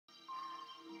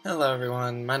Hello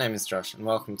everyone, my name is Josh and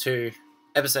welcome to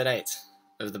episode 8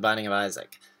 of The Binding of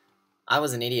Isaac. I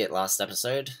was an idiot last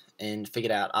episode and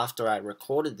figured out after I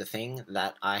recorded the thing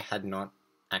that I had not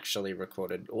actually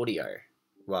recorded audio.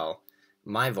 Well,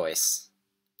 my voice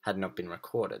had not been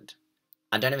recorded.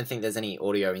 I don't even think there's any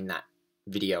audio in that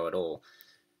video at all,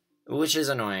 which is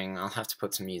annoying. I'll have to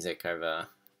put some music over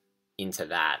into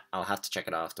that. I'll have to check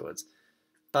it afterwards.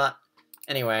 But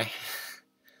anyway,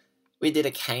 we did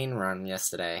a cane run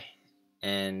yesterday,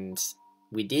 and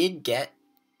we did get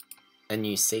a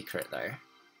new secret though,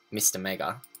 Mr.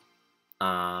 Mega.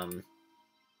 But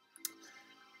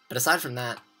aside from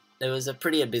that, it was a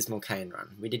pretty abysmal cane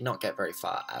run. We did not get very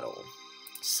far at all.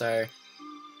 So,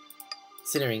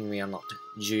 considering we unlocked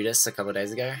Judas a couple of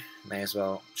days ago, may as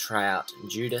well try out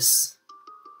Judas.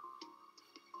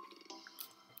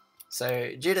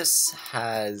 So, Judas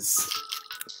has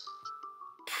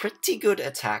pretty good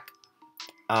attack.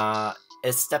 A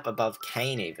step above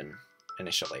Cain even,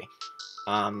 initially.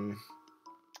 The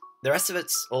rest of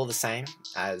it's all the same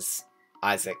as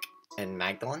Isaac and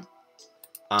Magdalene.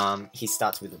 He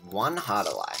starts with 1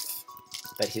 harder life,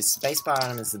 but his spacebar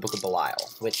item is the Book of Belial,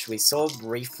 which we saw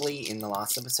briefly in the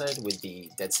last episode with the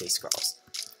Dead Sea Scrolls.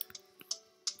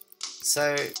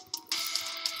 So,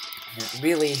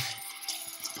 really,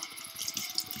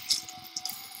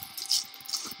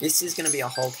 this is going to be a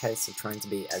whole case of trying to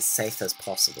be as safe as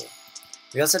possible.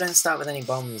 We also don't start with any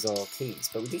bombs or keys,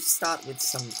 but we do start with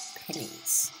some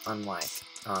pennies, unlike,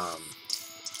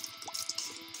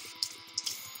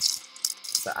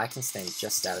 so I can stand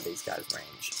just out of these guys'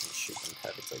 range and shoot them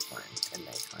perfectly fine, and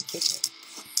they can't hit me.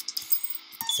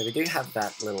 So we do have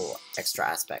that little extra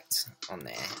aspect on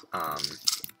there.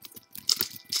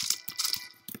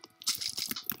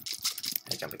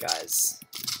 Hey jumper guys,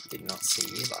 did not see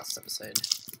you last episode.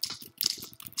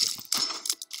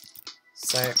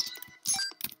 So,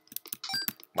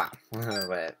 wow,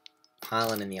 we're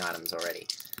piling in the items already.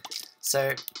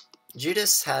 So,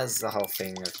 Judas has the whole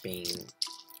thing of being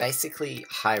basically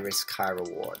high risk, high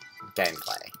reward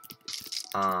gameplay.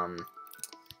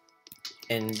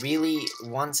 And really,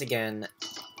 once again,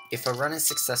 if a run is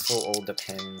successful all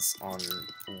depends on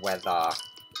whether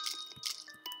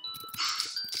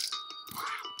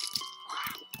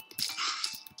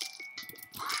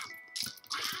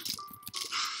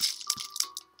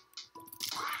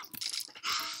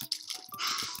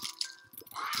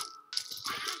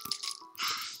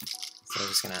So we're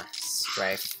just gonna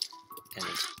strafe and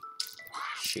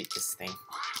shoot this thing. You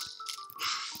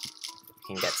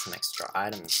can get some extra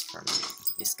items from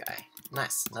this guy.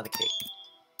 Nice, another key.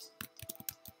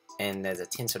 And there's a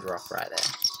tinted rock right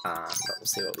there. But we'll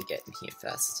see what we get in here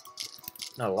first.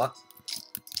 Not a lot.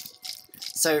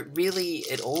 So really,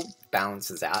 it all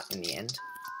balances out in the end.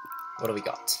 What do we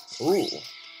got? Ooh,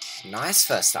 nice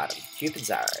first item. Cupid's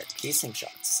arrow, piercing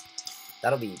shots.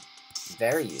 That'll be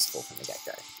very useful from the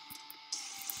get-go.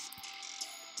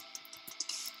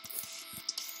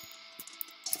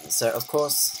 So, of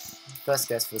course, first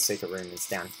guess for the secret room is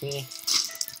down here.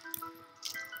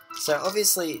 So,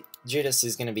 obviously, Judas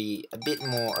is going to be a bit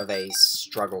more of a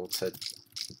struggle to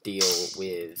deal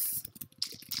with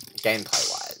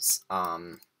gameplay-wise.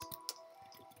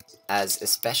 As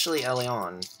especially early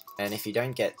on, and if you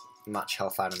don't get much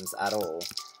health items at all,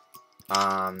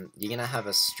 you're going to have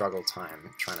a struggle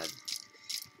time trying to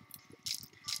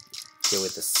deal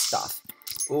with this stuff.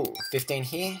 Ooh, 15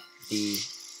 here. The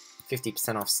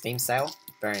 50% off Steam sale,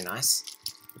 very nice.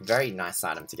 Very nice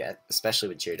item to get, especially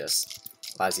with Judas.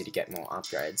 Allows you to get more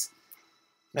upgrades.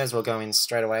 May as well go in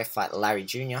straight away, fight Larry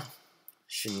Jr.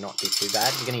 Should not be too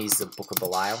bad. We're going to use the Book of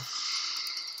Belial.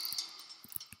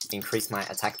 Increase my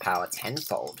attack power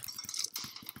tenfold.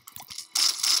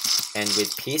 And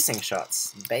with piercing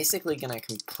shots, basically going to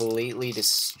completely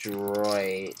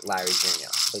destroy Larry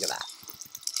Jr. Look at that.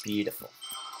 Beautiful.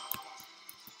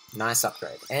 Nice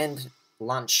upgrade. And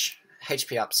lunch,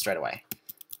 HP up straight away.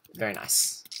 Very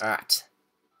nice. Alright.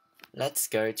 Let's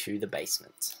go to the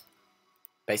basement.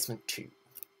 Basement 2.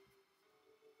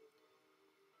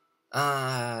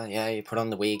 Yeah, you put on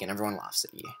the wig and everyone laughs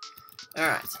at you.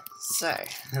 Alright, so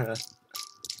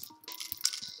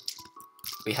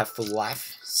we have full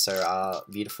life, so our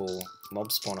beautiful mob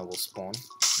spawner will spawn.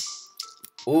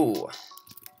 Ooh.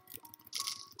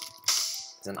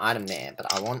 There's an item there,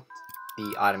 but I want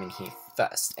the item in here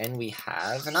first. And we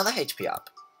have another HP up.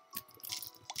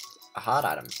 A hard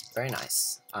item. Very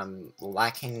nice. I'm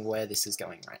liking where this is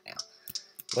going right now.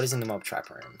 What is in the mob trap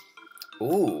room?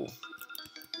 Ooh.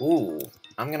 Ooh.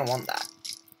 I'm gonna want that.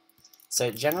 So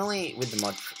generally with the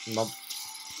mob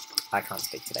I can't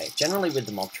speak today. Generally with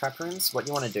the mob trap rooms, what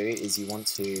you want to do is you want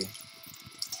to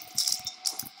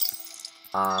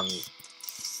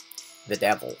the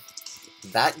devil.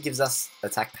 That gives us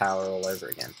attack power all over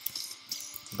again.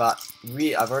 But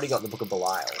I've already got the Book of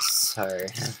Belial, so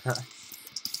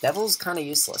devil's kind of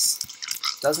useless.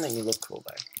 Doesn't make me look cool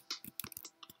though.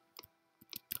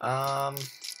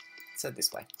 Let's head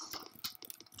this way.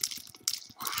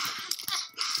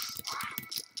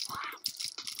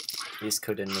 This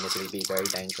could admittedly be very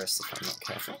dangerous if I'm not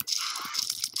careful.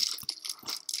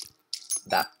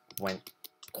 That went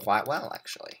quite well,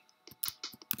 actually.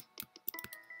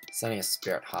 It's only a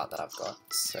spirit heart that I've got,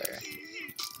 so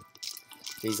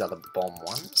these are the bomb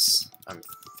ones, I'm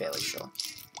fairly sure.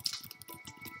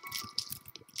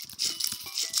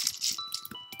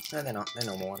 No, they're not. They're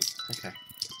normal ones. Okay.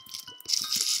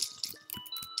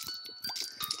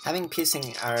 Having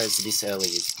piercing arrows this early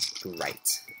is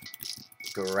great.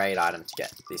 Great item to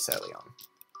get this early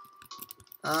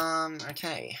on.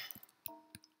 Okay.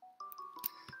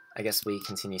 I guess we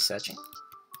continue searching.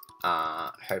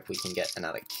 Hope we can get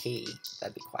another key.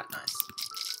 That'd be quite nice.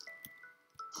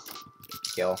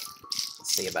 Gil,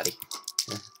 see you, buddy.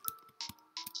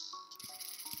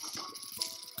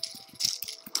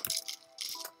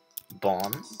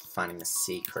 Bomb, finding the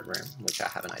secret room, which I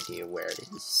have an idea where it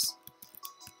is.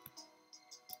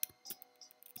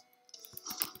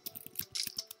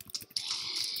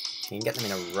 You can get them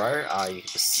in a row, or you can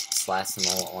just slice them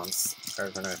all at once,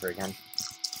 over and over again.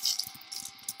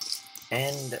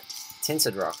 And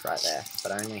tinted rock right there,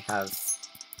 but I only have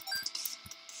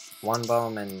one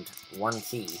bomb and one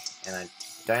key, and I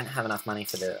don't have enough money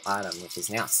for the item, which is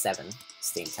now 7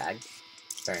 Steam tag.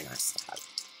 Very nice to have.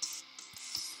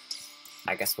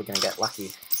 I guess we're gonna get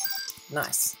lucky.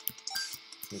 Nice.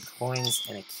 Some coins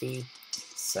and a key.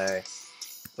 So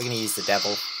we're gonna use the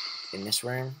devil in this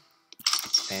room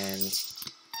and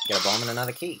get a bomb and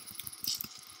another key.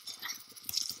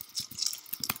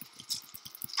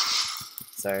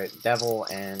 So devil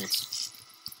and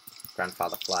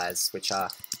grandfather flies, which are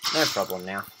no problem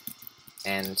now.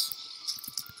 And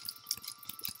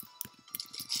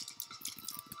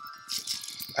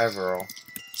overall,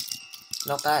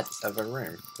 not bad of a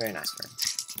room. Very nice room.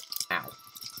 Ow.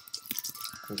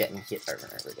 I'm getting hit over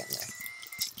and over again there.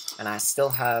 And I still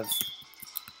have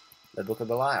the Book of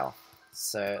Belial.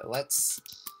 So let's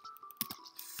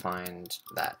find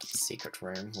that secret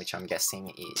room, which I'm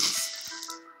guessing is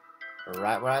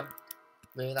right where I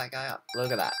blew that guy up.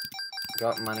 Look at that.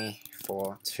 Got money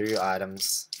for 2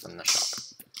 items from the shop.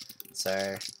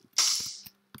 So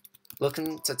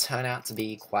looking to turn out to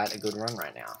be quite a good run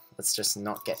right now. Let's just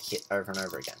not get hit over and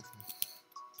over again.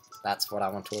 That's what I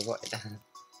want to avoid.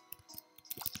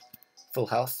 Full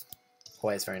health.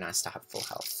 Always very nice to have full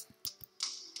health.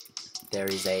 There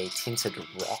is a tinted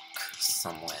rock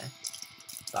somewhere,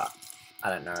 but I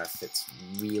don't know if it's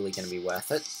really going to be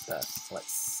worth it, but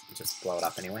let's just blow it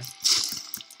up anyway.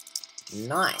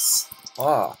 Nice!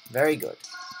 Oh, very good.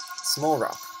 Small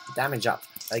rock. Damage up.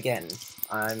 Again,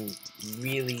 I'm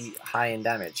really high in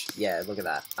damage. Yeah, look at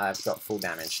that. I've got full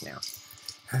damage now.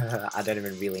 I don't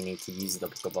even really need to use the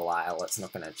Book of Belial. It's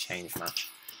not going to change much.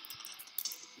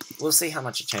 We'll see how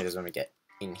much it changes when we get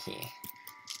in here.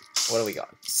 What do we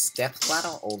got? Step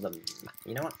ladder or the map?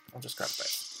 You know what? I'll just grab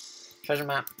both. Treasure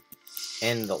map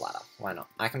and the ladder. Why not?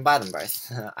 I can buy them both.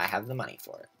 I have the money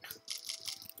for it.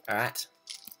 Alright.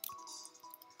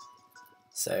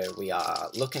 So we are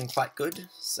looking quite good.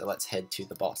 So let's head to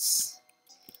the boss.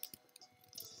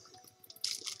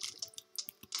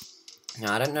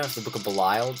 Now, I don't know if the Book of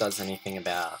Belial does anything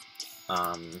about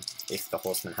if the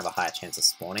horsemen have a higher chance of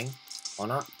spawning or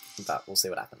not, but we'll see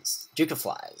what happens. Duke of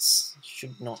Flies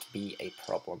should not be a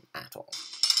problem at all.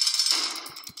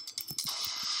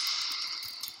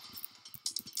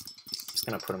 Just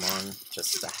gonna put them on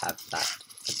just to have that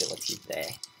ability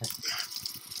there.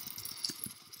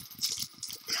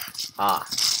 Ah,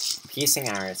 piercing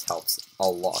arrows helps a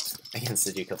lot against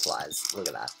the Duke of Flies. Look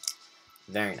at that.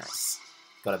 Very nice.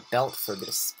 Got a belt for a bit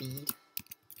of speed.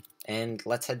 And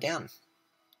let's head down.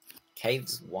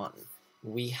 Caves 1.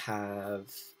 We have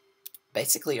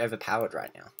basically overpowered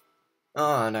right now.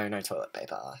 Oh no, no toilet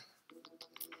paper.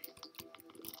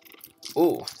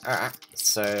 Ooh, alright.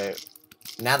 So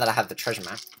now that I have the treasure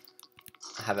map,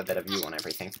 I have a better view on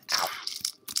everything. Ow.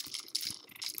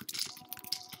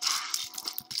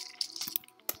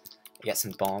 I get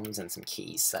some bombs and some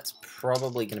keys. That's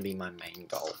probably going to be my main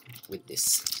goal with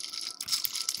this.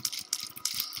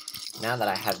 Now that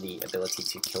I have the ability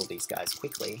to kill these guys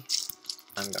quickly,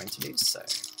 I'm going to do so.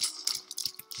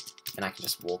 And I can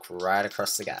just walk right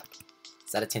across the gap.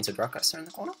 Is that a tinted rock I saw in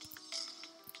the corner?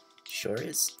 Sure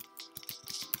is.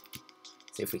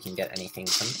 See if we can get anything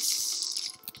from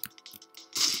this.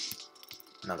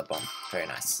 Another bomb. Very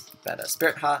nice. Better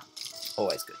Spirit Heart.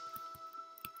 Always good.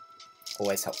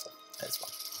 Always helpful as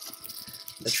well.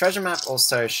 The treasure map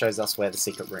also shows us where the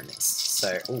secret room is.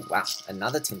 So, oh wow,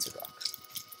 another tinted rock.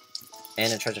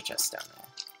 And a treasure chest down there.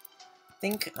 I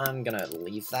think I'm gonna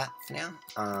leave that for now.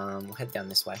 We'll head down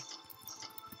this way.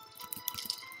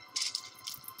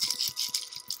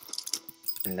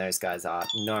 And those guys are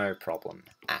no problem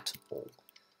at all.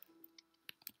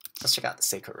 Let's check out the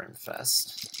secret room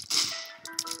first.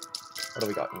 What do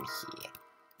we got in here?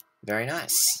 Very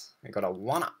nice. We got a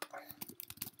 1-up.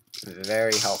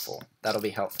 Very helpful. That'll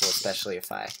be helpful, especially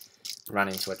if I run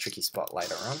into a tricky spot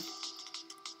later on.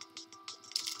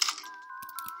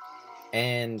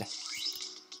 And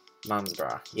Mum's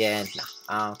Bra. Yeah, nah.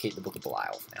 I'll keep the Book of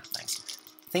Belial for now, thanks.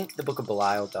 I think the Book of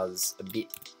Belial does a bit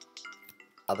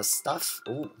other stuff.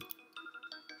 Ooh.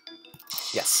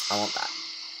 Yes, I want that.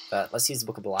 But let's use the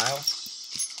Book of Belial.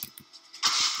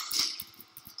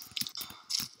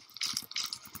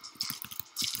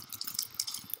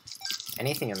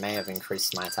 Anything that may have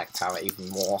increased my attack power even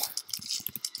more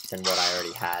than what I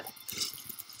already had.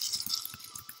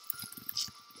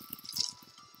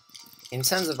 In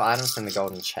terms of items from the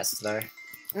golden chest though,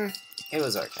 it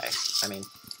was okay. I mean,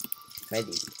 made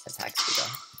the attacks bigger.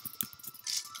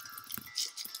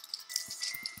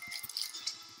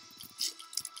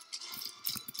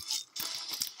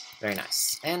 Very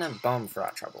nice. And a bomb for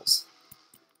our troubles.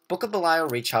 Book of Belial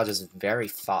recharges very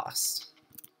fast.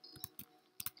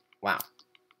 Wow.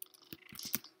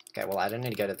 Okay, well I don't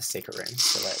need to go to the secret room,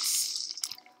 so let's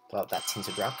blow up that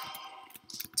tinted rock.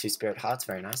 2 spirit hearts,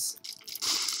 very nice.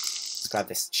 Let's grab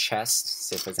this chest,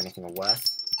 see if there's anything of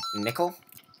worth. Nickel.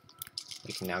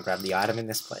 We can now grab the item in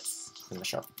this place, in the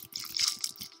shop.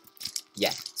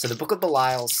 Yeah, so the Book of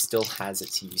Belial still has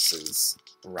its uses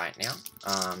right now.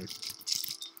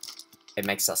 It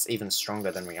makes us even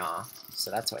stronger than we are,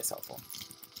 so that's always helpful.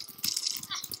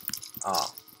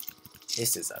 Oh,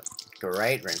 this is a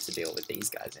great room to deal with these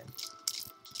guys in.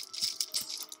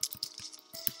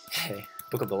 Hey,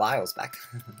 Book of Belial's back.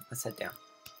 Let's head down.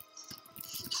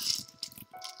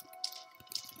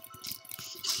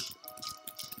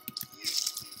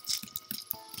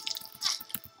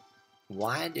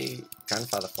 Why do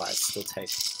grandfather flies still take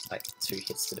like 2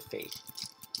 hits to defeat?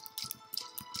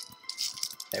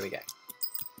 There we go.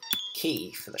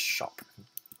 Key for the shop.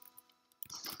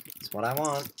 That's what I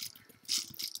want.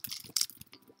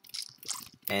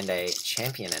 And a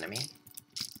champion enemy.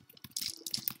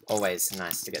 Always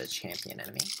nice to get a champion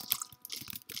enemy.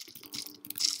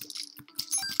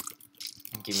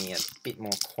 Give me a bit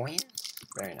more coin.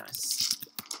 Very nice.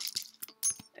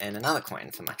 And another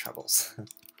coin for my troubles.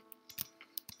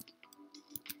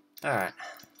 Alright.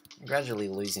 I'm gradually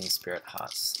losing spirit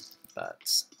hearts,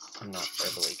 but I'm not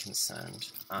overly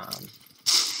concerned.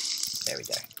 There we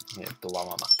go. I'm gonna blow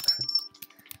them up.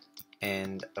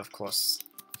 And of course,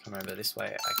 come over this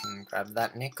way, I can grab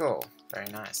that nickel.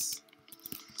 Very nice.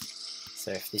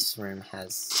 So if this room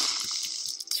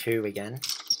has 2 again,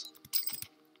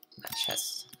 that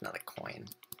chest, another coin.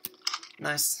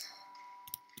 Nice.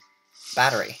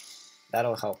 Battery.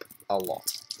 That'll help a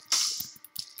lot.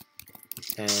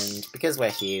 And because we're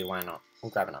here, why not?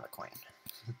 We'll grab another coin.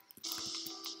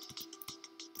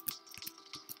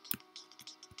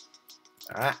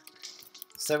 Alright.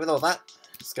 So with all that,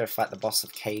 let's go fight the boss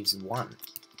of Caves 1.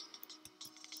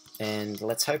 And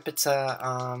let's hope it's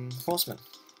a horseman.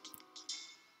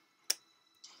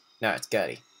 No, it's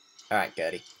Gertie. Alright,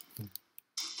 Gertie.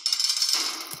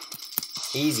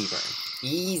 Easy room.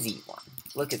 Easy one.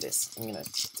 Look at this. I'm gonna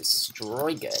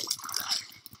destroy Gertie.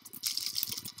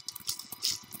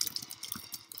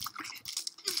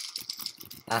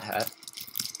 That hurt.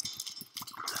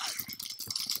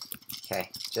 Okay,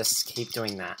 just keep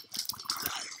doing that.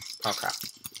 Oh crap.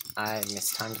 I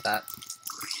mistimed that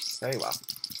very well.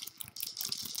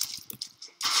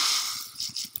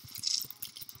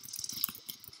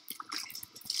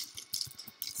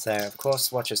 So, of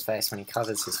course, watch his face. When he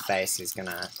covers his face, he's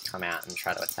gonna come out and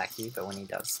try to attack you, but when he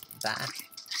does that...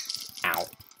 Ow.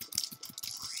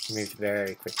 He moved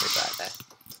very quickly right there.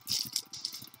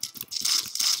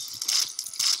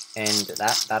 And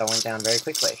that battle went down very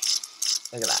quickly.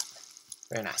 Look at that.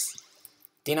 Very nice.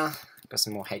 Dinner. Got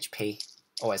some more HP.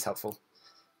 Always helpful.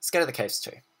 Let's go to the caves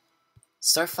too.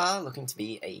 So far, looking to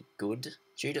be a good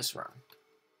Judas run.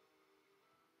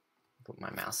 Put my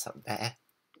mouse up there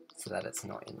so that it's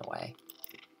not in the way,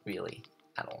 really,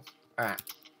 at all. Alright.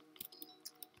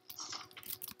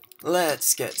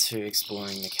 Let's get to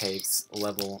exploring the caves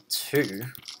level 2.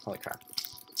 Holy crap.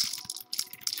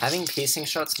 Having piercing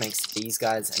shots makes these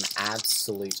guys an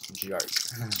absolute joke.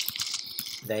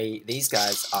 These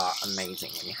guys are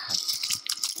amazing when you have.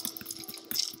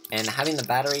 And having the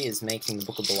battery is making the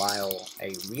Book of Belial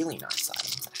a really nice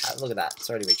item to have. Look at that, it's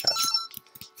already recharged.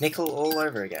 Nickel all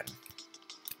over again.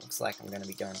 Looks like I'm going to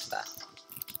be going to that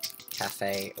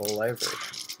cafe all over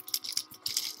again.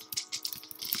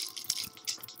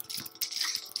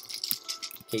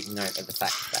 Keep note of the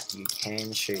fact that you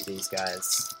can shoot these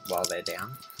guys while they're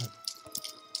down.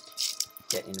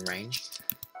 Get in range.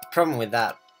 Problem with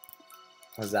that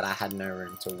was that I had no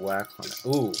room to work on it.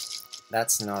 Ooh,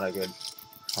 that's not a good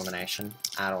combination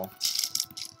at all.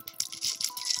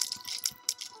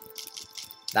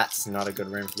 That's not a good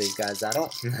room for these guys at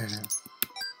all.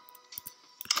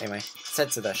 Anyway, let's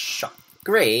head to the shop.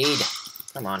 Greed!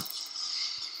 Come on.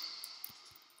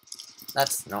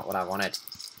 That's not what I wanted.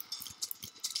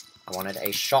 I wanted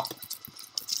a shop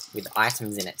with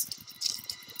items in it.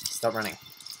 Stop running.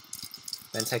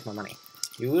 Don't take my money.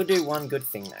 You will do one good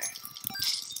thing though.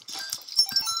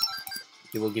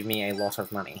 You will give me a lot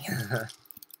of money.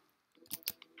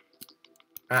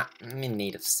 I'm in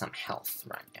need of some health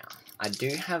right now. I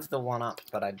do have the 1-up,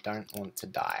 but I don't want to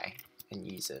die and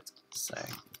use it, so...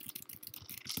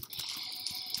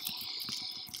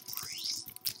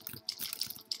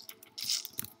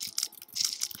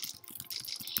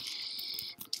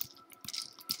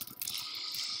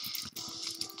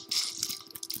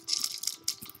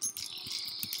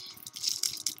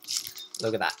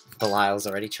 Look at that. Belial's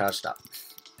already charged up.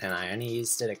 And I only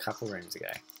used it a couple rooms ago.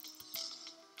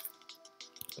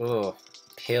 Ooh,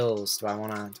 pills. Do I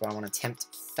wanna tempt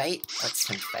fate? Let's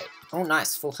tempt fate. Oh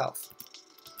nice, full health.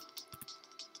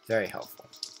 Very helpful.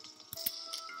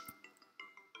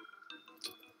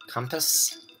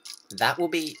 Compass. That will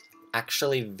be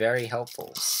actually very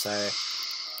helpful. So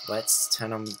let's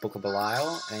turn on Book of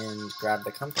Belial and grab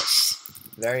the compass.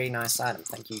 Very nice item,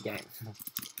 thank you game.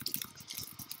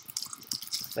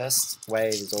 First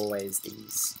wave is always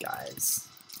these guys,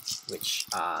 which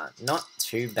are not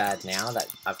too bad now that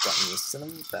I've gotten used to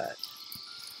them, but...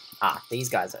 these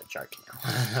guys are a joke now.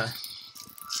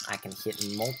 I can hit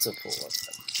multiple of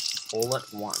them all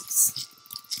at once,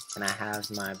 and I have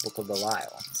my Book of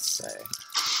Belial, so...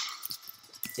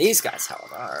 These guys,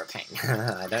 however, are a pain.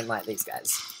 I don't like these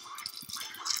guys.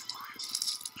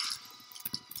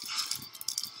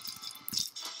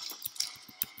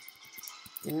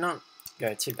 Did not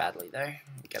go too badly though.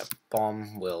 Get a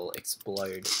bomb will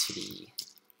explode to the...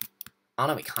 Oh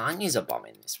no, we can't use a bomb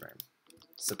in this room.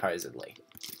 Supposedly.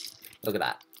 Look at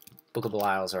that. Book of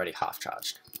Belial is already half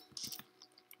charged.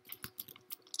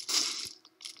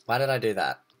 Why did I do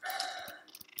that?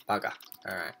 Bugger.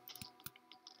 Alright.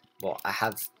 Well, I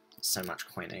have so much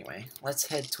coin anyway. Let's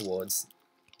head towards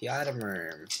the item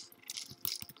room.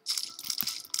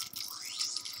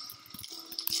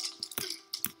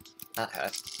 That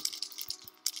hurt.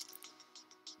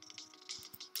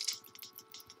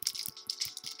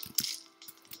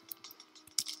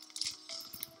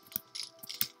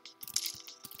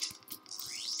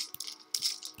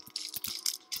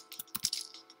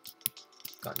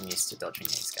 Gotten used to dodging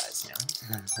these guys now.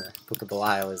 Book of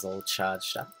Belial is all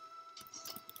charged up.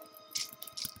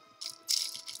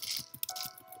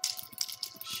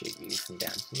 Shoot you from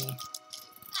down here.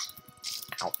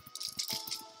 Ow.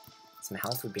 Some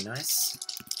health would be nice.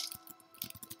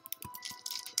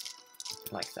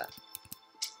 Like that.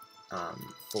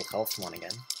 Full health one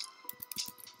again.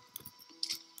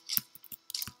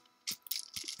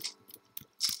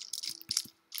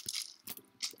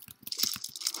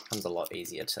 Becomes a lot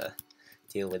easier to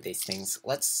deal with these things.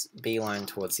 Let's beeline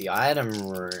towards the item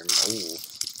room. Ooh.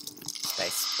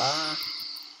 Space bar.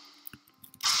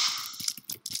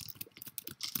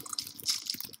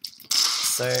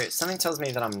 So, something tells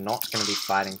me that I'm not going to be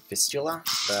fighting Fistula,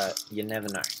 but you never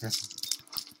know.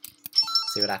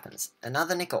 See what happens.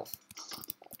 Another nickel.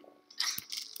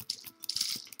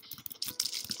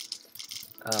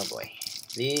 Oh boy.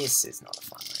 This is not a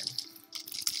fun room.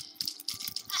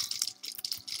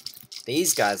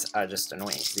 These guys are just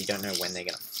annoying because you don't know when they're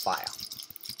going to fire.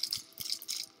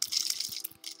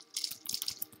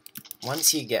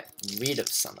 Once you get rid of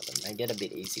some of them, they get a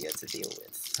bit easier to deal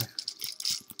with.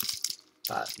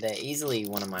 But they're easily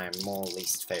one of my more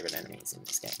least favourite enemies in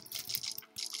this game.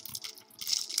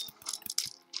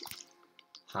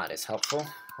 Heart is helpful.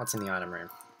 What's in the item room?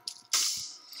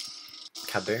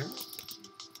 Kaboom.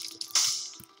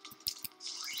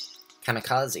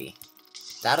 Kamikaze.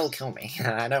 That'll kill me.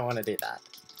 I don't want to do that.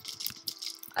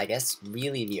 I guess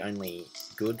really the only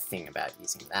good thing about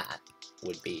using that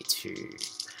would be to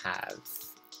have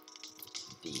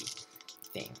the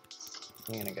thing.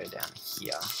 I'm going to go down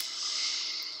here.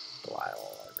 Belial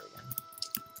all over again.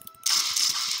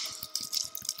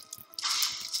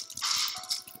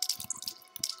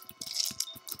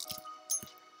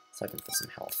 hoping for some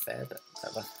health there, but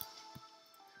whatever.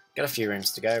 Got a few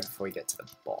rooms to go before we get to the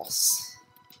boss.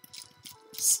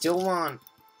 Still want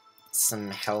some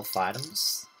health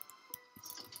items.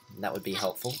 That would be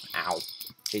helpful. Ow.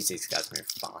 These guys move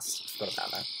fast. Forgot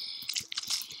about that.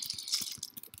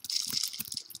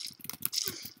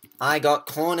 I got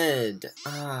cornered!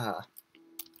 Ah.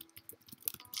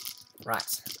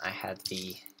 Right, I had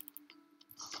the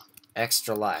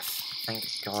extra life. Thank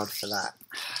God for that.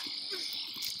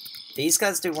 These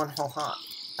guys do one whole heart.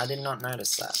 I did not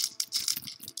notice that.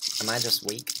 Am I just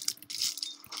weak?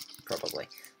 Probably.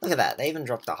 Look at that, they even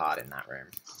dropped a heart in that room.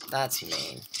 That's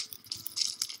mean.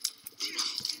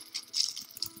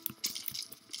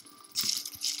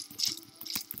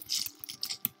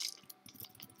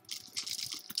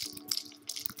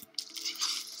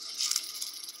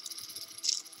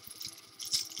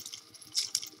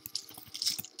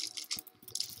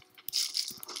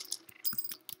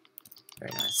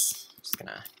 Very nice. Just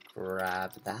gonna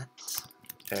grab that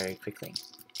very quickly.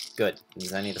 Good.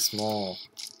 There's only the small.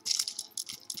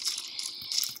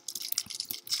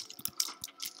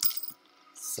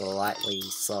 Slightly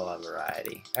slower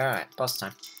variety. Alright, boss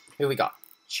time. Who we got?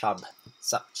 Chub.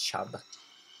 Sup, Chub?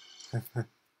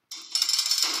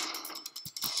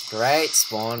 Great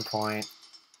spawn point.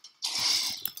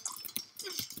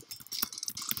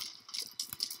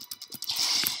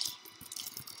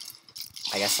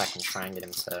 I guess I can try and get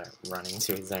him to run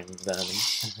into his own vermin.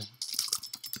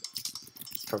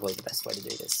 It's probably the best way to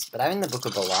do this. But having the Book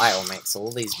of Belial makes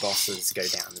all these bosses go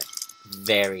down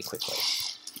very quickly.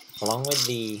 Along with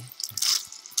the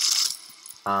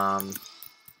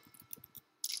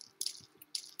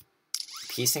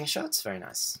piercing shots, very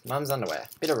nice. Mum's underwear,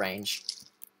 bit of range,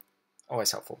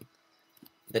 always helpful.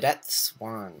 The depths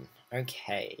 1.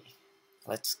 Okay,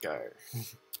 let's go.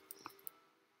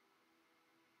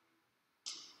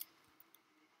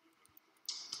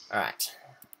 Alright.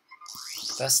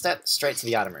 First step, straight to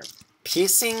the item room.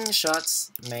 Piercing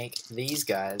shots make these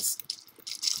guys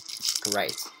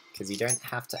great, because you don't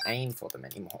have to aim for them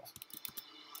anymore.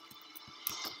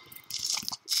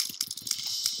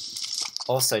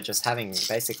 Also, just having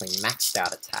basically maxed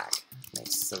out attack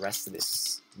makes the rest of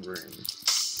this room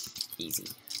easy.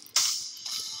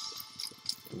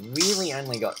 Really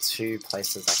only got 2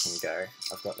 places I can go.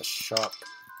 I've got the shop.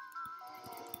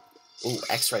 Ooh,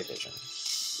 X-ray vision.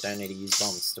 Don't need to use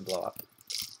bombs to blow up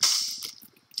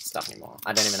stuff anymore.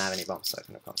 I don't even have any bombs, so I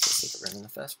couldn't have gone to the secret room in the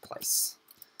first place.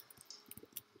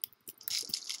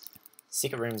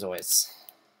 Secret room's always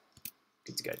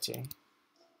good to go to.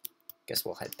 Guess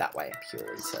we'll head that way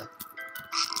purely to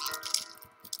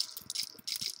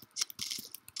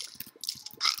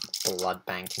blood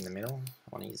bank in the middle. I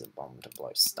want to use a bomb to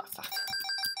blow stuff up.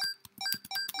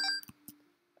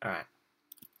 Alright.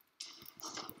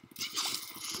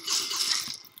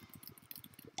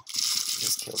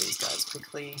 Just kill these guys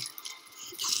quickly.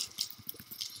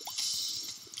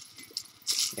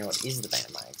 You know what is the bane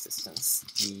of my existence?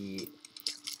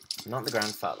 Not the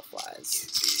grandfather flies,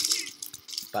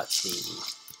 but the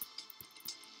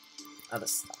other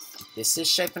stuff. This is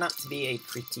shaping up to be a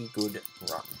pretty good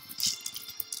run.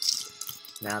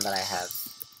 Now that I have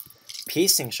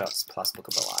piercing shots plus Book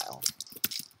of Belial.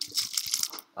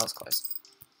 That was close.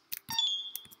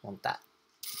 Want that.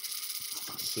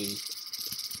 Key.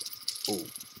 Ooh.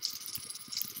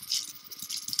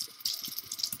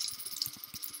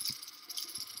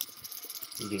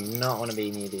 You do not want to be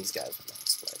near these guys when they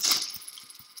explode.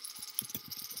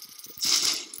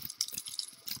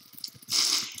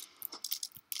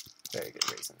 Very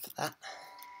good reason for that.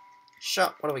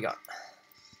 Shot, what do we got?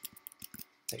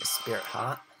 Take a spirit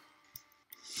heart.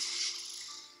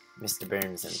 Mr.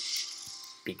 Booms and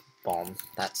big bomb.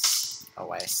 That's a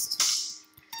waste.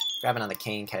 Grab another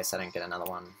key in case I don't get another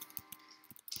one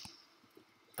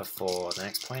before the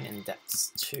next point in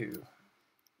depths 2.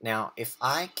 Now, if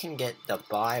I can get the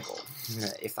Bible,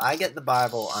 if I get the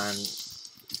Bible, I'm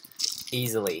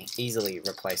easily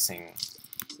replacing.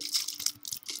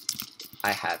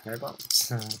 I have no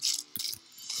bombs.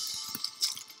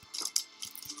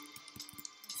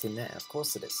 It's in there, of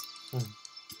course it is.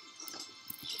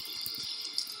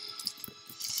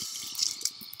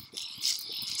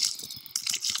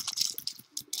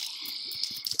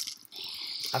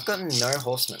 I've gotten no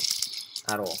horsemen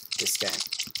at all this game.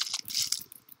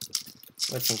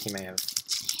 I would think he may have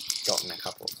gotten a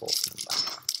couple of horsemen by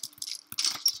now.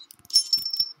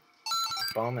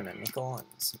 Bomb and a nickel and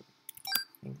some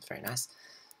things, very nice.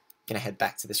 Gonna head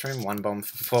back to this room. 1 bomb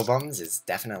for 4 bombs is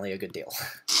definitely a good deal.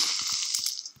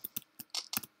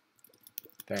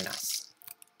 Very nice.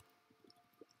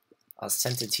 I was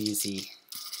tempted to use the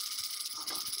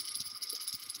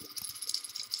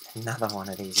Another one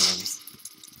of these rooms.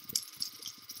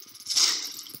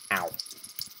 Ow.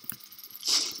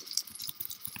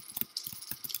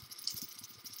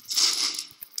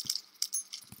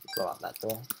 Blow up that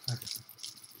door.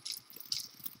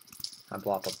 I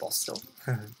blow up a boss door.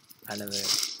 I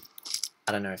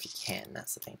don't know if you can,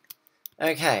 that's the thing.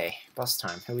 Okay, boss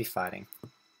time. Who are we fighting?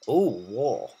 Ooh,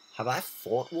 war. Have I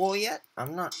fought war yet?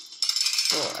 I'm not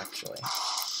sure, actually.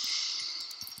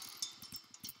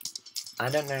 I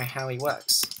don't know how he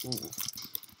works. Ooh.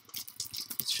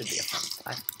 It should be a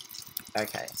fun fight.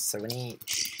 Okay, so when he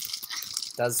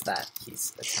does that,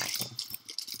 he's attacking.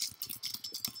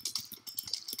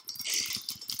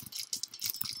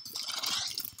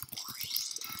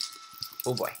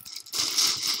 Oh boy.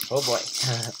 Oh boy.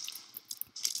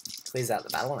 Clears out the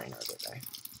battle arena a bit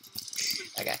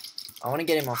though. Okay. I want to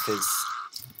get him off his...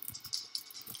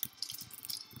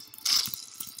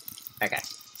 Okay.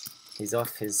 He's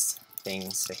off his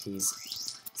thing, so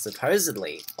he's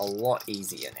supposedly a lot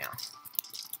easier now.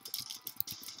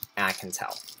 I can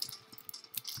tell.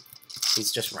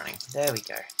 He's just running. There we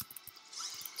go.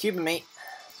 Cuban meat.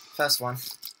 First one.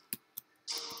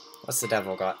 What's the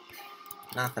devil got?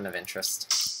 Nothing of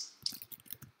interest.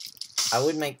 I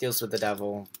would make deals with the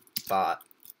devil, but,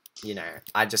 you know,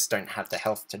 I just don't have the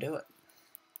health to do it.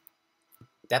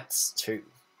 Depths 2.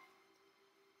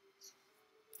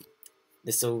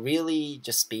 This will really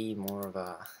just be more of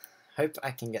a... Hope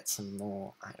I can get some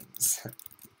more items.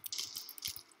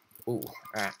 Ooh,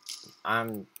 alright.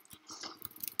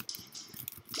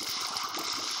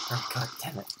 Oh god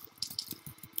damn it.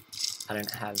 I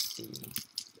don't have the...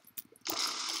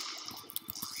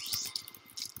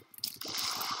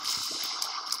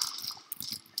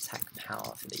 attack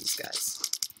power for these guys.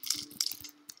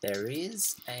 There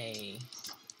is a...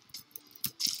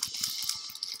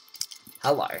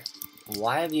 Hello.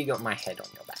 Why have you got my head on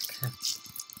your back?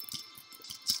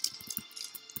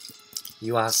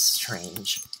 You are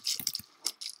strange.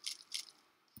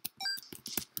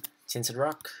 Tinted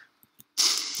rock.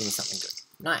 Give me something good.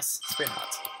 Nice. Spirit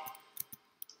hearts.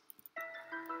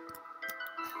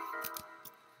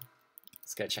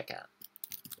 Let's go check out.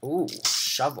 Ooh,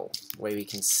 shovel. Where we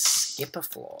can skip a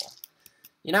floor.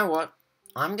 You know what?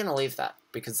 I'm gonna leave that.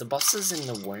 Because the bosses in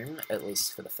the womb, at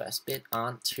least for the first bit,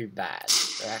 aren't too bad.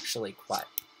 They're actually quite...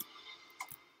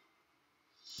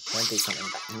 Won't be something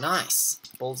bad. Nice!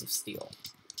 Balls of steel.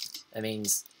 That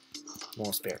means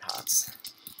more spirit hearts.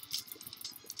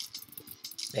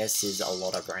 This is a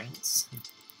lot of brains.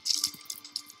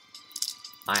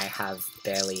 I have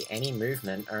barely any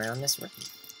movement around this room.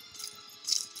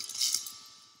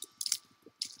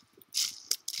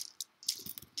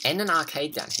 And an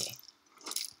arcade down here.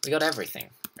 We got everything.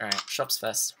 Alright, shops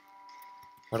first.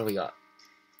 What do we got?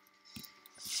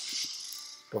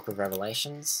 Book of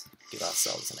Revelations. Give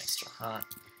ourselves an extra heart.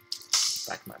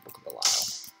 Back my Book of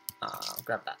Belial.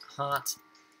 Grab that heart.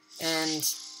 And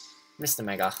Mr.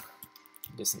 Mega.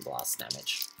 Do some blast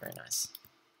damage. Very nice.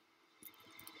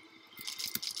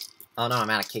 Oh no, I'm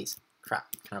out of keys. Crap.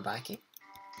 Can I buy a key?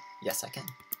 Yes, I can.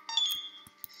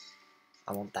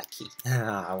 I want that key.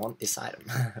 I want this item.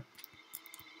 Let's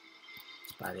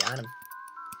buy the item.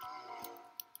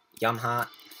 Yum heart.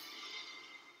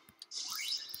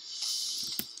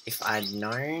 If I'd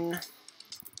known,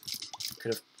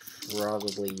 could have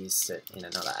probably used it in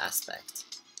another aspect.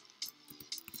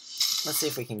 Let's see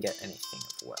if we can get anything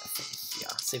of worth in here.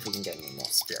 See if we can get any more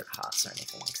spirit hearts or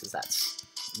anything, because that's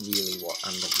really what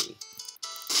I'm going to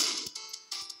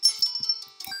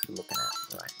be looking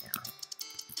at right now.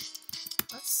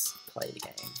 Let's play the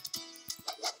game.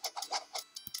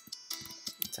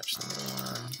 Touch the middle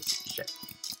one. Shit.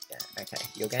 Yeah, okay.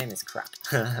 Your game is crap.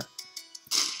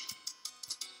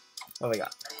 What we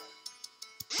got?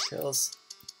 Pills.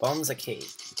 Bombs are key.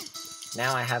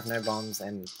 Now I have no bombs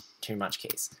and too much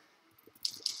keys.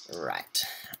 Right.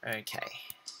 Okay.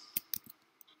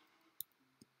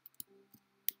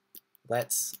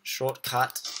 Let's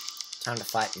shortcut. Time to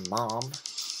fight Mom.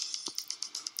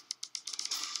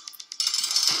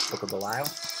 Book of Belial.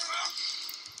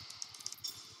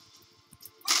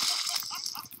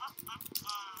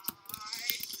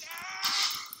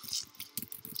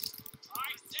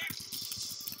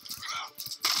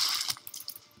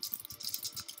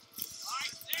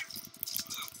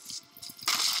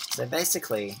 So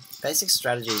basically, basic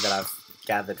strategy that I've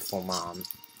gathered for Mom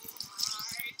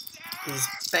is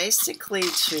basically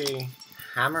to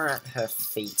hammer at her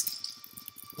feet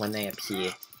when they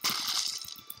appear.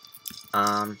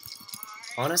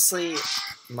 Honestly,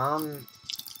 Mom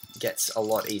gets a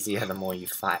lot easier the more you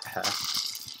fight her.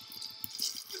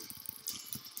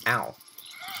 Ow.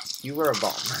 You were a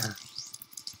bomb.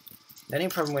 The only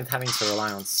problem with having to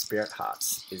rely on spirit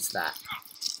hearts is that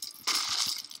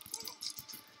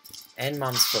and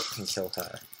Mum's foot can kill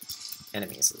her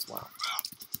enemies as well.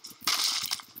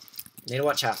 You need to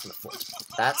watch out for the foot.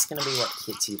 That's going to be what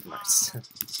hits you the most.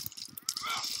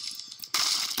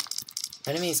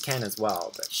 Enemies can as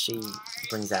well, but she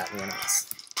brings out the enemies.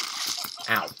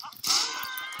 Ow.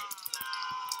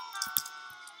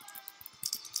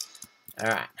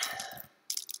 Alright.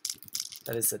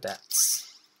 That is the depths.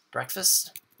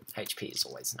 Breakfast? HP is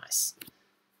always nice.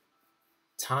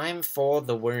 Time for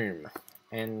the womb.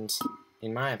 And,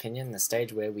 in my opinion, the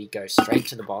stage where we go straight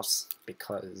to the boss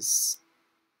because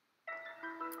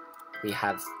we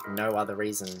have no other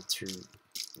reason to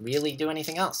really do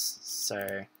anything else.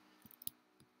 So,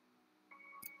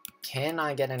 can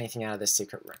I get anything out of this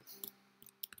secret room?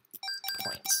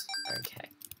 Points. Okay.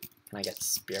 Can I get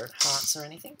spirit hearts or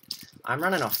anything? I'm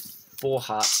running off 4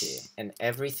 hearts here, and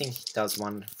everything does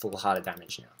 1 full heart of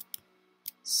damage now.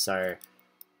 So,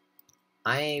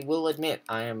 I will admit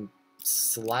I am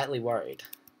slightly worried,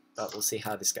 but we'll see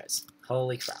how this goes.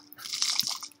 Holy crap.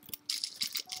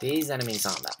 These enemies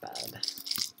aren't that bad.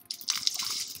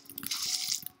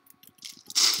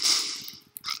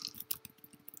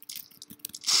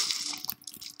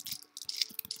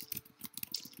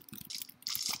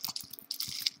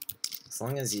 As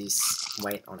long as you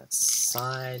wait on its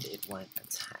side, it won't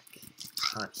attack. It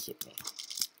can't hit me.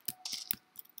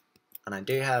 And I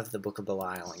do have the Book of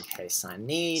Belial in case I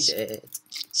need it.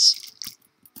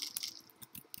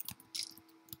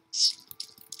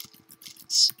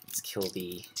 Let's kill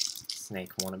the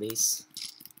snake wannabes.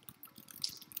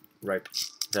 Rope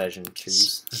version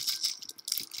 2s,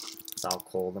 as I'll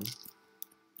call them.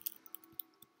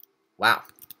 Wow,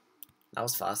 that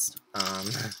was fast.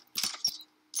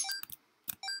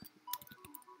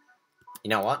 You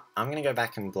know what? I'm gonna go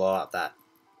back and blow up that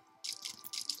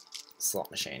slot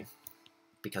machine.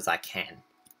 Because I can.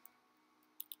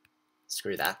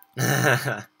 Screw that.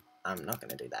 I'm not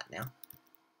gonna do that now.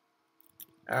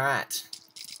 Alright.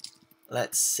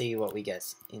 Let's see what we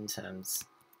get in terms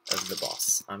of the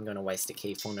boss. I'm gonna waste a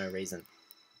key for no reason.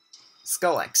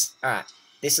 Skull-X. Alright.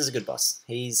 This is a good boss.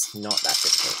 He's not that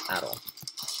difficult at all.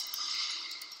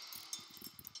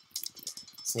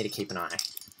 Just need to keep an eye.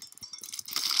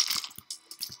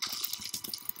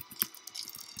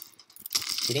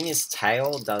 Hitting his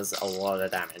tail does a lot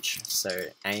of damage, so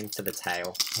aim for the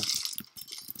tail.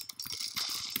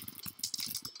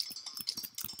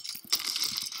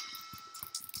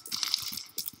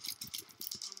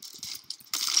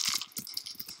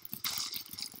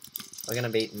 We're gonna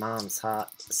beat Mom's heart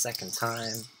the 2nd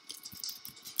time.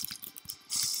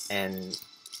 And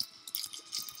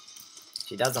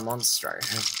she does a monstro.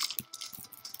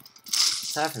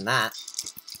 Aside from that,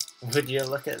 would you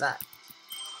look at that?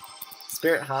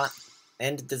 Spirit Heart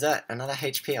and Dessert, another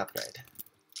HP upgrade.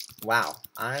 Wow,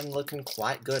 I'm looking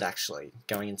quite good actually,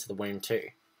 going into the womb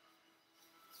too.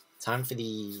 Time for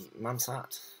the Mum's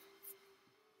Heart.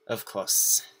 Of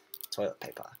course, toilet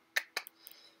paper.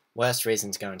 Worst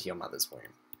reason to go into your mother's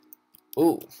womb.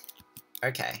 Ooh,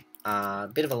 okay.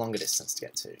 Bit of a longer distance to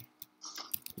get to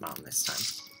Mum this time.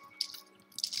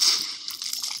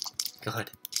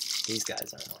 God, these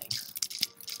guys are annoying.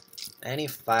 Any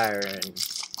fire and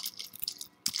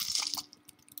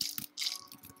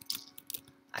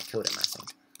killed him, I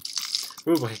think.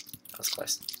 Oh boy, that was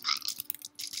close.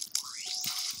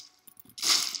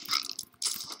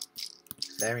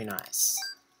 Very nice.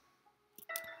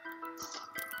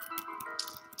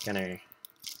 Gonna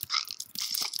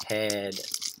head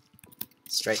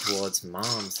straight towards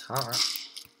Mom's heart.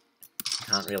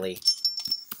 Can't really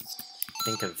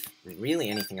think of really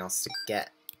anything else to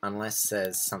get unless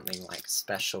there's something like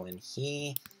special in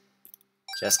here.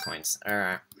 Just coins.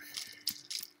 Alright.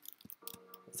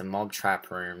 The mob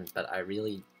trap room, but I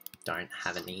really don't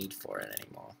have a need for it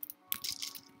anymore.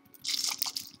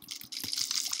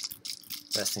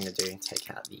 First thing to do,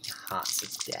 take out the Hearts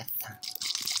of Death.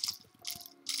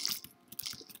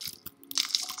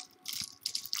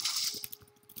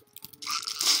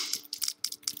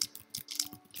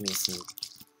 Give me some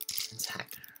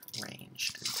attack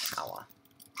range and power.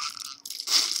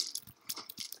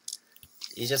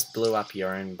 You just blew up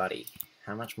your own buddy.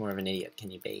 How much more of an idiot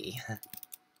can you be?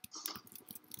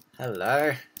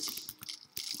 Hello.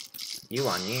 You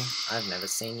are new. I've never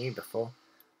seen you before.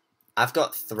 I've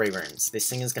got 3 rooms. This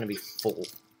thing is going to be full.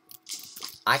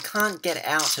 I can't get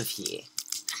out of here.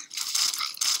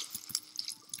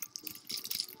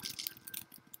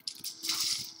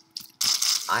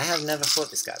 I have never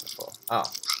fought this guy before.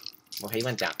 Oh. Well, he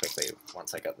went down quickly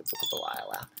once I got the Book of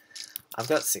Belial out. I've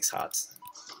got 6 hearts.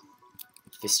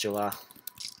 Fistula.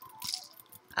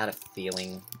 I had a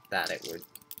feeling that it would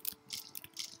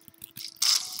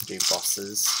do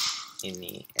bosses in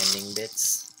the ending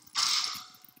bits.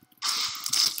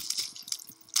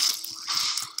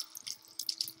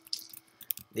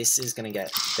 This is gonna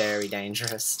get very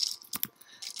dangerous.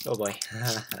 Oh boy.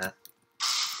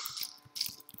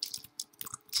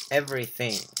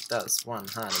 Everything does 1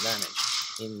 heart of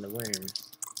damage in the womb.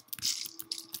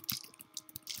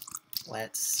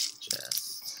 Let's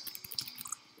just...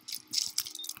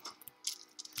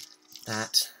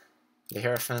 That. The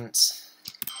Hierophant.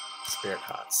 Spirit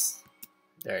Hearts.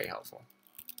 Very helpful.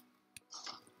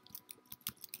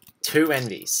 2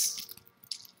 envies.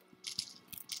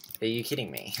 Are you kidding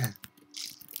me?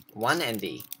 1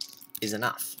 envy is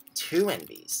enough. 2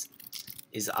 envies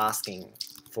is asking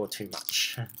for too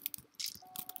much.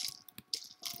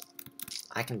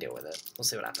 I can deal with it. We'll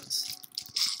see what happens.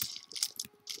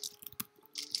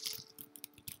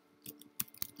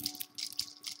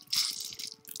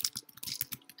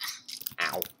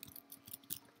 Ow.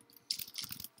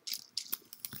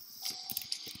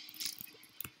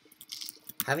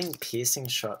 Having piercing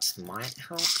shots might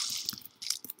help.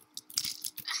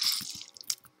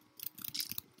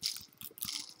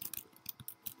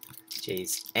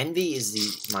 Jeez. Envy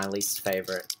is my least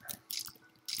favorite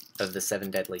of the 7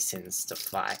 deadly sins to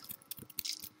fight.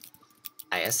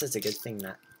 I guess it's a good thing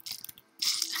that...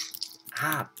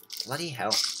 Ah, bloody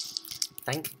hell.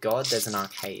 Thank God there's an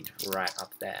arcade right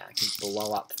up there. I can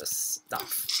blow up the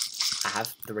stuff. I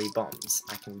have 3 bombs.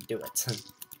 I can do it.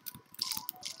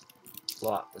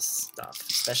 Blow up the stuff.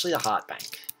 Especially the heart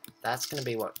bank. That's gonna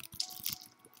be what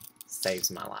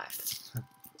saves my life.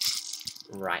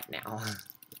 Right now.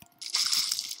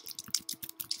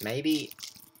 Maybe...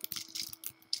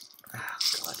 Oh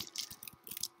god.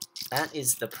 That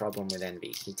is the problem with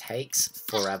Envy. He takes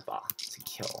forever to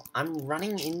kill. I'm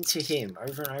running into him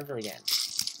over and over again.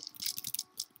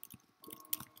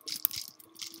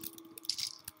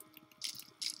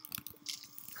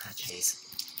 Ah, jeez.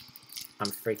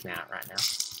 I'm freaking out right now.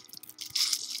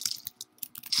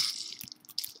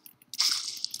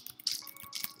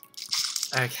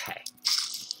 Okay.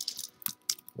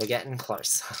 We're getting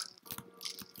close.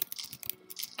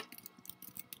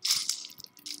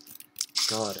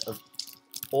 God, of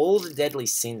all the deadly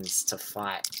sins to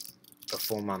fight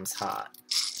before Mum's heart,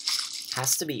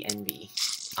 has to be Envy.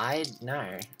 I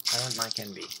don't like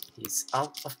Envy. He's...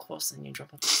 Oh, of course, then you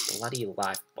drop a bloody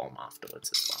life bomb afterwards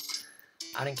as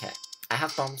well. I don't care. I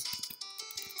have bombs.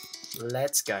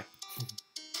 Let's go.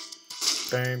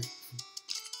 Boom.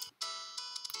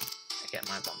 I get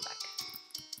my bomb back.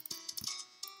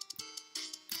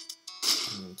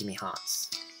 Give me hearts.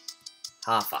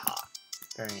 Half a heart.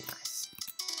 Very nice.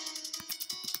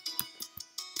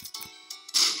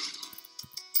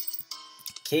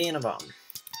 Key and a bomb.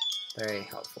 Very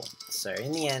helpful. So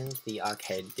in the end, the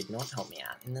arcade did not help me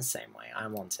out in the same way I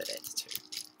wanted it to.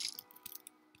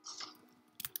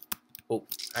 Oh,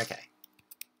 okay.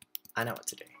 I know what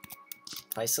to do.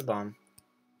 Place a bomb.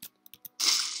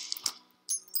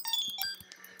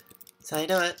 So you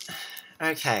do it.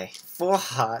 Okay, 4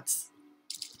 hearts.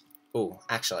 Oh,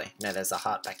 actually, no, there's a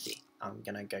heart back here. I'm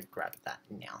gonna go grab that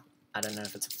now. I don't know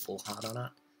if it's a full heart or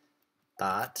not,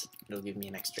 but it'll give me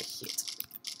an extra hit.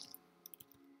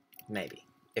 Maybe.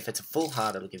 If it's a full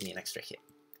heart, it'll give me an extra hit.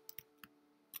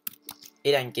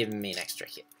 It ain't giving me an extra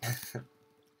hit.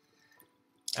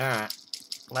 Alright,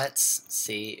 let's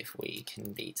see if we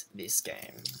can beat this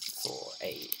game for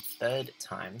a 3rd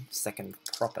time. 2nd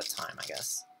proper time, I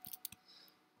guess.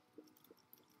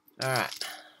 Alright.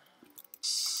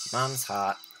 Mum's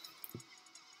heart.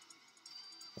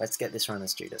 Let's get this run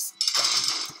as Judas done.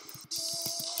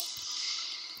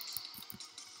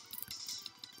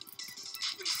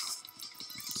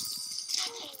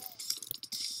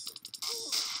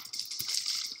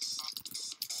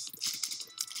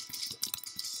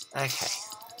 Okay.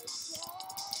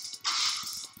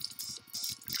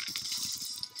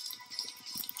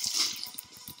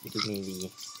 You give me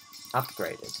the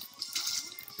upgraded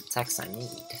attacks I need.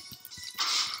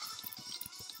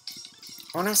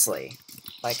 Honestly,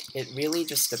 like, it really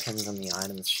just depends on the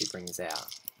items she brings out,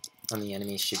 on the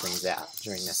enemies she brings out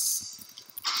during this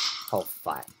whole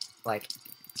fight. Like,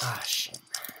 ah, shit.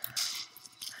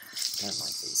 I don't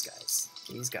like these guys.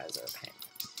 These guys are a pain.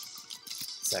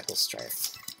 Circle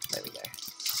strafe. There we go.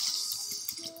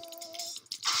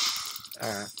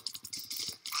 Alright.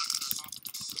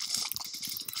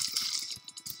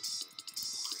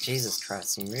 Jesus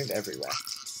Christ, you move everywhere.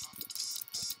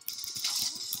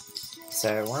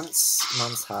 So once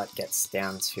Mum's heart gets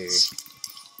down to...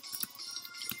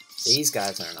 These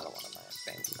guys are another one of my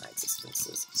veins of my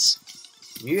existences.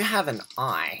 You have an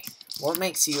eye. What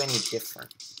makes you any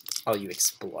different? Oh, you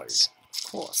explode. Of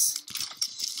course.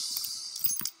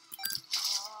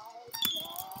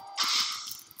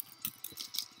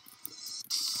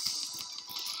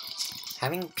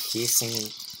 Having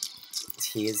piercing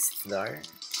tears, though,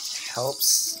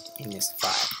 helps in this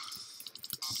fight.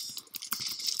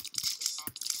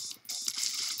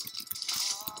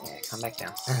 Yeah, come back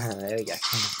down. There we go.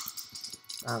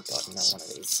 Oh god, another one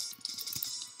of these.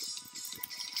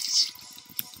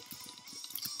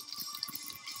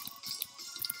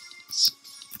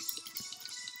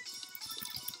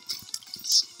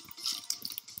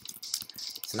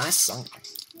 It's a nice song.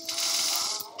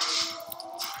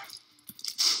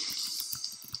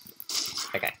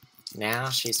 Okay, now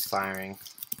she's firing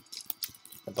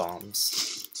the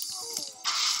bombs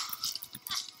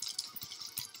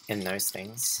in those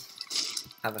things.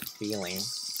 I have a feeling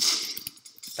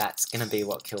that's gonna be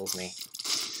what kills me.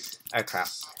 Oh crap.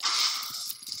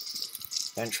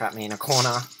 Don't trap me in a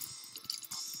corner.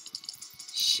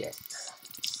 Shit.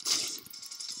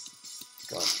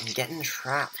 God, I'm getting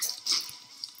trapped.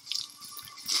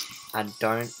 I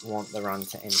don't want the run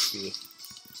to end here.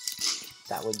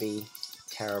 That would be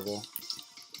terrible.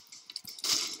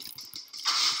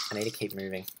 I need to keep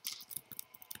moving.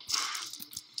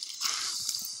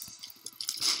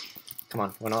 Come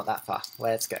on, we're not that far.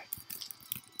 Let's go.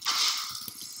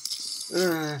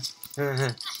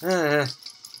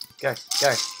 Go,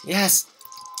 go. Yes!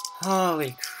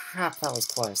 Holy crap, that was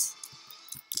close.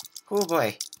 Oh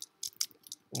boy.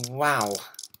 Wow.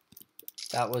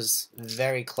 That was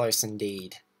very close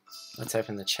indeed. Let's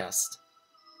open the chest.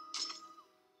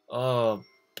 Oh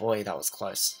boy, that was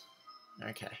close.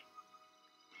 Okay.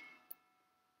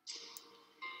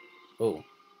 Ooh.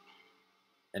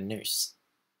 A noose.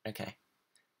 Okay.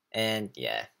 And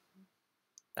yeah,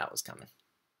 that was coming.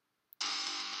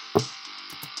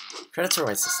 Credits are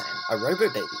always the same. A robo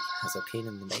baby has appeared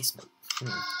in the basement.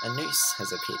 A noose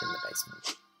has appeared in the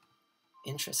basement.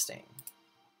 Interesting.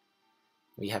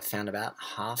 We have found about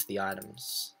half the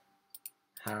items.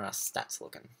 How are our stats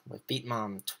looking? We've beat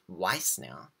Mom twice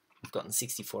now. We've gotten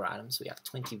 64 items. We have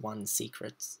 21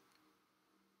 secrets.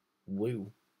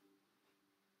 Woo.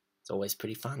 It's always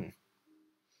pretty fun.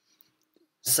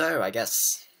 So, I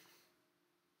guess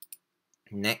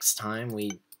next time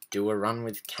we do a run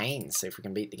with Kane, see if we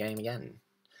can beat the game again.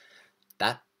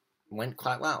 That went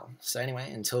quite well. So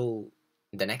anyway, until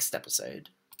the next episode,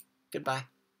 goodbye.